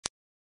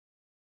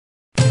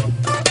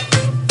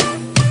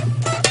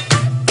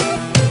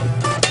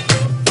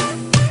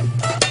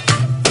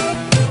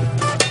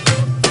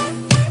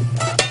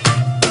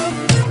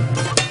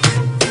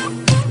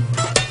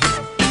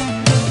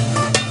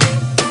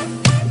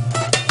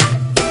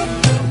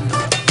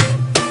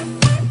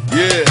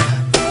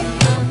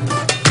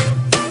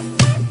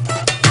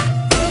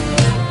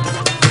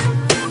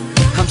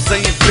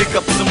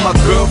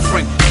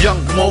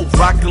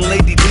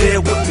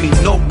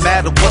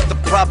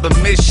I've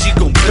admit she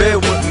gon' bear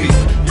with me.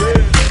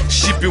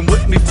 She been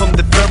with me from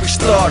the very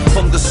start,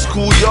 from the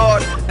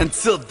schoolyard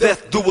until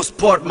death do us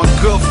part. My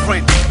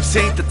girlfriend, she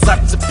ain't the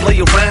type to play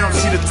around,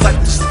 she the type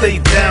to stay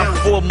down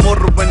for more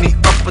than any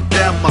up or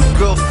down. My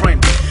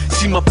girlfriend,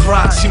 she my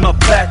pride, she my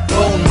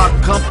backbone, my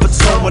comfort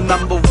zone when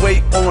I'm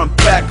away or I'm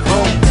back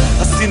home.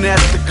 I seen her at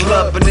the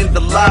club and in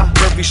the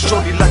library,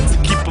 shorty like to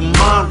keep her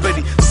mind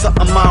ready,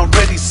 something I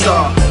already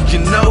saw. You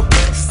know,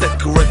 said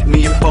correct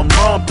me if I'm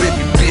wrong,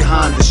 baby.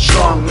 Behind the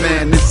strong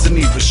man, it's an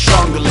even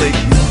stronger lady.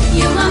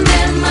 You my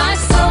man, my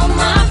soul,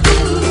 my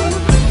food,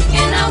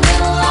 and I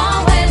will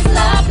always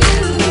love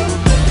you.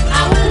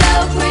 Our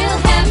love will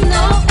have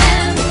no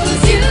end,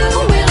 'cause you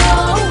will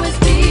always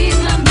be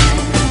my man.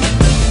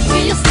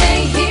 Will you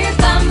stay here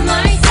by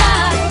my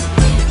side?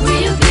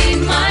 Will you be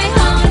my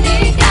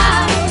honey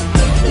guy?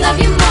 Love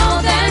you more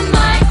than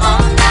my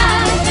own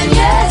life, and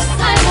yes,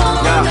 I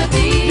wanna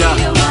be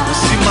your wife.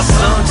 She my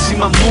sun, she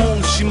my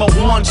moon, she my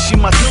one, she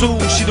my two.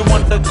 She the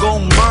one that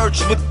gon'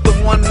 merge with the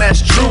one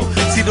that's true.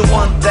 She the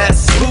one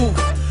that's who,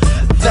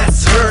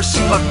 that's her. She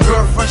my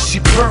girlfriend, she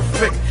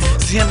perfect.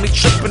 She had me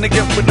tripping to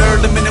get with her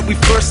the minute we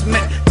first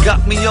met.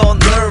 Got me all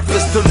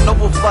nervous, don't know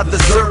if I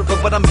deserve her,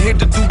 but I'm here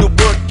to do the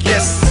work,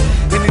 yes.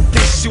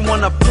 Anything she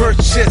wanna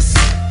purchase,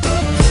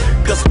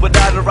 'cause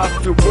without her I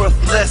feel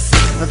worthless.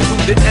 And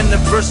through the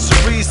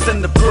anniversaries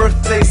and the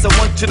birthdays, I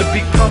want you to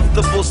be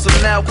comfortable, so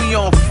now we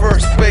on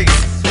first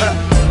base.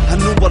 I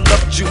knew I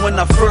loved you when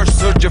I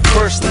first heard your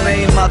first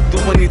name. I'd do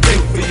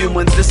anything for you,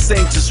 and this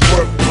ain't just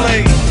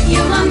wordplay.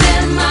 You my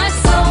man, my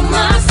soul,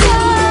 my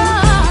soul,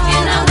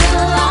 and I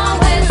will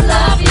always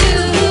love you.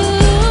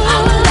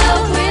 Our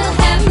love will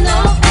have no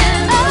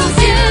end, 'cause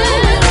you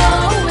will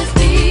always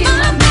be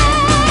my man.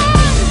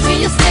 Will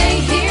you stay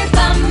here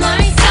by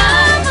my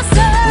side?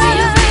 Will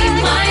you be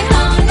my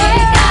honey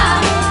guy?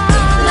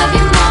 Love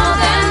you more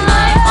than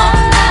my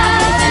own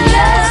life, and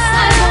yes,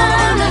 I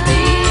wanna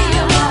be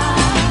your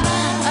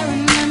wife. I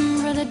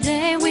remember the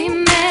day we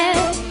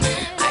met,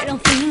 I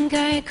don't think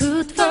I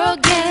could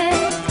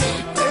forget.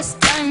 First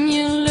time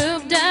you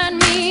looked at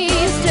me,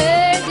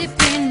 stayed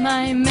deep in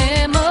my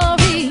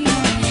memory.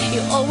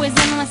 You're always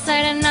on my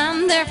side and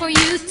I'm there for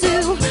you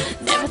too.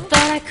 Never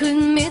thought I could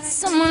meet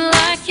someone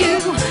like you.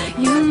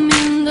 You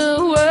mean the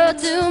world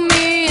to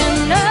me,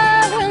 and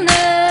I will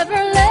never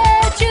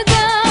let you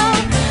down.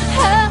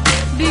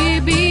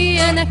 Habibi,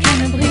 and I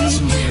can't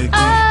breathe.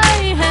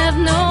 I have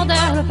no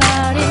doubt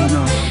about it.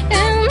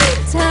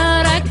 انت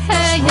راك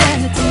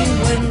حياتي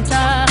وانت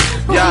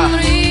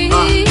عمري.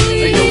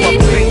 I've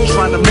been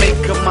trying to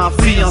make her my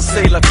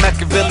fiance, like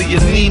Machiavelli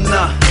and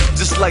Nina,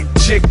 just like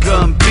Jigga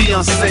and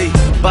Beyonce,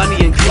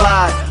 Bonnie and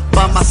Clyde.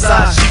 By my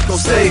side, she gon'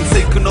 stay,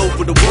 taking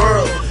over the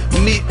world.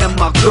 Me and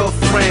my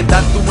girlfriend,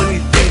 I'd do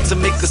anything to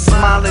make her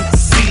smile and to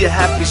see her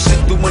happy.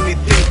 She'd do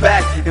anything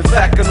back. In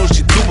fact, I know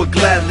she'd do it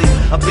gladly.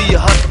 I'll be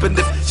your husband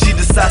if she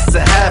decides to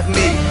have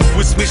me,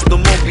 which means no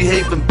more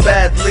behaving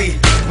badly.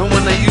 And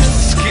when I used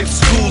to skip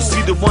school,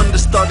 see the one that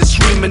started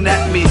screaming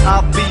at me.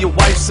 I'll be your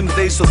wife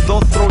someday, so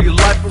don't throw your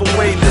life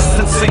away.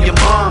 Listen to your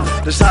mom,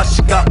 that's how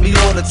she got me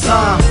all the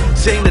time.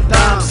 She ain't a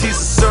dime, she's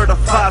a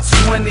certified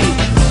 20.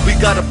 We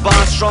got a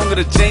bond stronger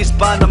than James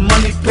Bond, a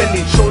money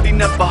penny. Shorty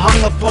never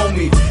hung up on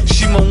me,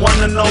 she my one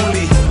and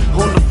only.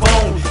 On the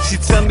phone, she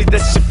tell me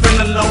that she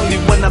feeling lonely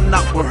when I'm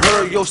not with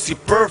her. Yo, she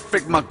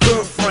perfect, my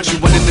girlfriend. She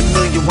one in a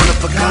million, one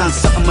of a kind,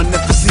 something I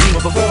never seen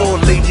before.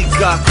 Lady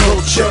got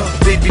culture,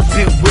 baby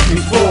been with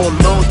me for a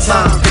long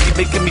time. Baby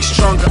making me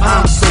stronger,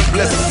 I'm so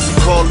blessed to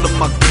call her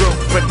my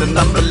girlfriend, and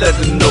I'ma let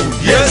her know,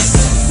 yes.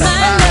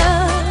 My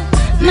love,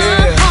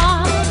 my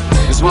heart,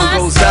 This one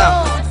goes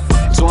out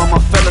to all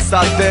my fellas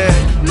out there,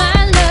 my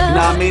love, you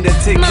know what I mean, that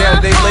take care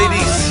of their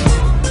ladies.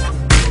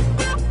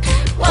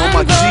 All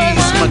my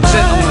G's, my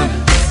gentlemen.